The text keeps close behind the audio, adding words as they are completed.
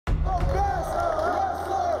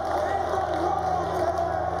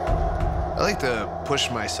I like to push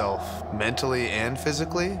myself mentally and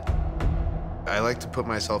physically. I like to put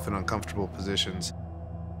myself in uncomfortable positions.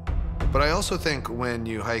 But I also think when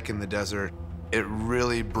you hike in the desert, it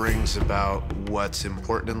really brings about what's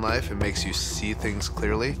important in life. It makes you see things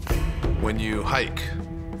clearly. When you hike,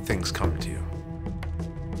 things come to you.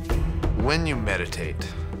 When you meditate,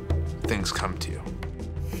 things come to you.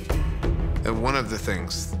 And one of the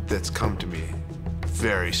things that's come to me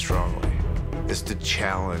very strongly is to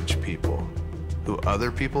challenge people who other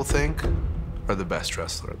people think are the best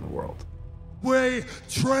wrestler in the world. We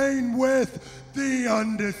train with the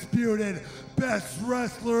undisputed best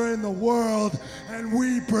wrestler in the world, and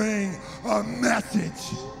we bring a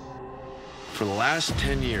message. For the last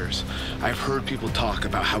 10 years, I've heard people talk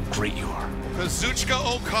about how great you are.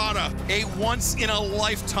 Kazuchika Okada, a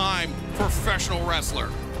once-in-a-lifetime professional wrestler.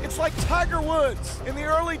 It's like Tiger Woods in the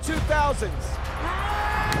early 2000s.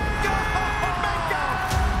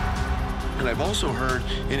 And I've also heard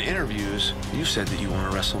in interviews, you said that you want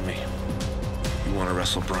to wrestle me. You want to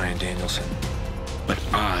wrestle Bryan Danielson. But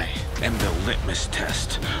I am the litmus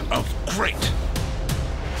test of great.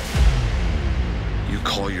 You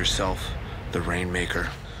call yourself the Rainmaker,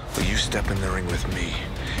 but you step in the ring with me,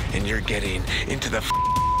 and you're getting into the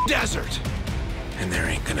desert, and there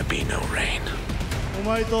ain't gonna be no rain. お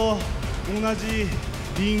前と同じ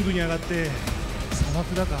リングに上がって砂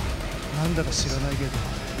漠だかなんだか知らないけど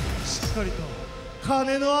しっかりと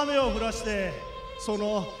金の雨を降らしてそ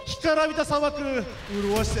の干からびた砂漠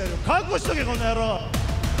潤してやる覚悟しとけこの野郎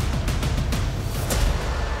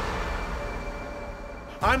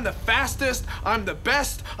I'm the fastest, I'm the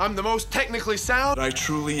best, I'm the most technically sound. I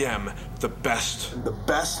truly am the best. The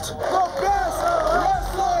best wrestler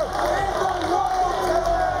in the world!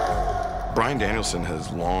 Bryan Danielson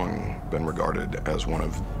has long been regarded as one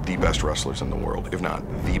of the best wrestlers in the world, if not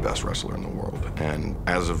the best wrestler in the world. And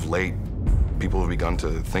as of late, people have begun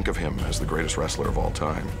to think of him as the greatest wrestler of all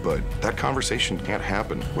time. But that conversation can't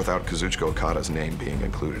happen without Kazuchika Okada's name being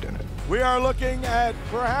included in it. We are looking at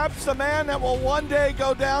perhaps the man that will one day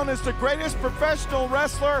go down as the greatest professional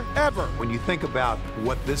wrestler ever. When you think about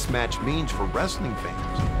what this match means for wrestling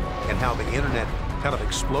fans and how the internet kind of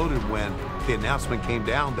exploded when the announcement came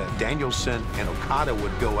down that Danielson and Okada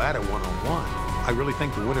would go at it one-on-one, I really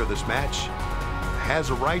think the winner of this match has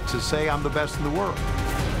a right to say I'm the best in the world.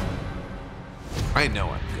 I know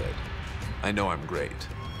I'm good. I know I'm great.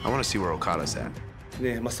 I want to see where Okada's at.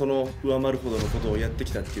 ね、その上回るほどのことをやって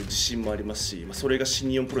きたっていう自信もありますし、それが新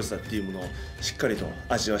日本プロレスだっていうものをしっかりと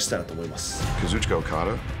味わしたらと思います。Kazuchika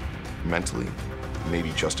Okada, mentally,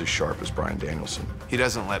 maybe just as sharp as Bryan Danielson. He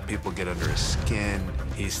doesn't let people get under his skin.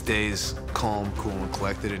 He stays calm, cool, and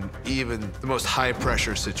collected in even the most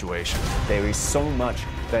high-pressure situation. There is so much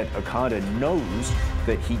that Okada knows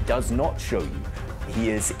that he does not show you. He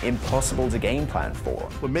is impossible to game plan for.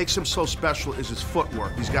 What makes him so special is his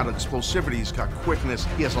footwork. He's got explosivity, he's got quickness,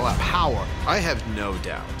 he has a lot of power. I have no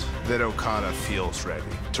doubt that Okada feels ready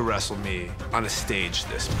to wrestle me on a stage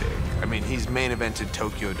this big. I mean, he's main evented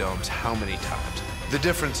Tokyo Domes how many times? The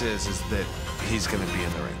difference is that he's gonna be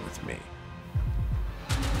in the ring with me.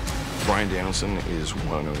 Bryan Danielson is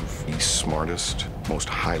one of the smartest, most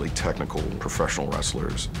highly technical professional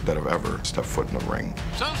wrestlers that have ever stepped foot in the ring.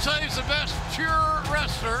 Some say he's the best pure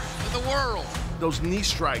wrestler in the world. Those knee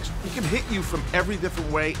strikes, he can hit you from every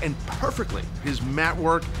different way and perfectly. His mat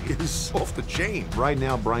work is off the chain. Right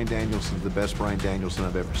now, Bryan Danielson is the best Bryan Danielson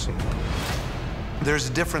I've ever seen. There's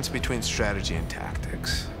a difference between strategy and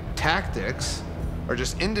tactics. Tactics are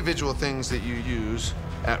just individual things that you use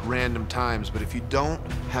at random times, but if you don't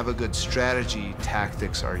have a good strategy,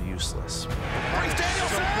 tactics are useless. Bryce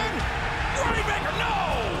Danielson! Rainmaker,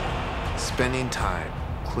 no! Spending time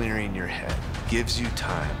clearing your head gives you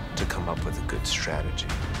time to come up with a good strategy.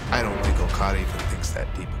 I don't think Okada even thinks that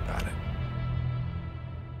deep about it.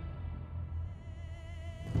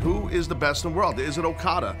 Who is the best in the world? Is it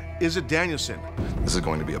Okada? Is it Danielson? This is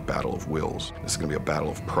going to be a battle of wills. This is going to be a battle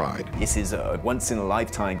of pride. This is a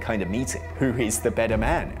once-in-a-lifetime kind of meeting. Who is the better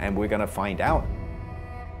man? And we're gonna find out.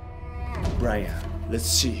 Bryan, let's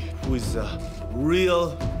see who is the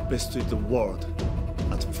real best in the world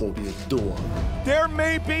at Forbidden Door. There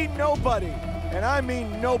may be nobody, and I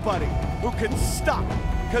mean nobody, who can stop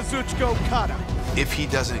Kazuchika Okada. If he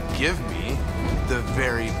doesn't give me the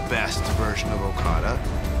very best version of Okada,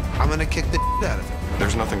 I'm gonna kick the out of him.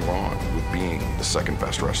 There's nothing wrong with being the second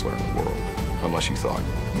best wrestler in the world, unless you thought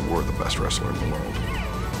you were the best wrestler in the world.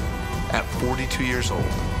 At 42 years old,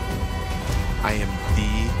 I am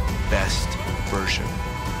the best version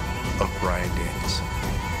of Bryan Danielson.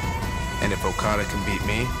 And if Okada can beat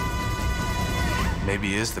me, maybe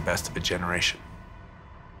he is the best of a generation.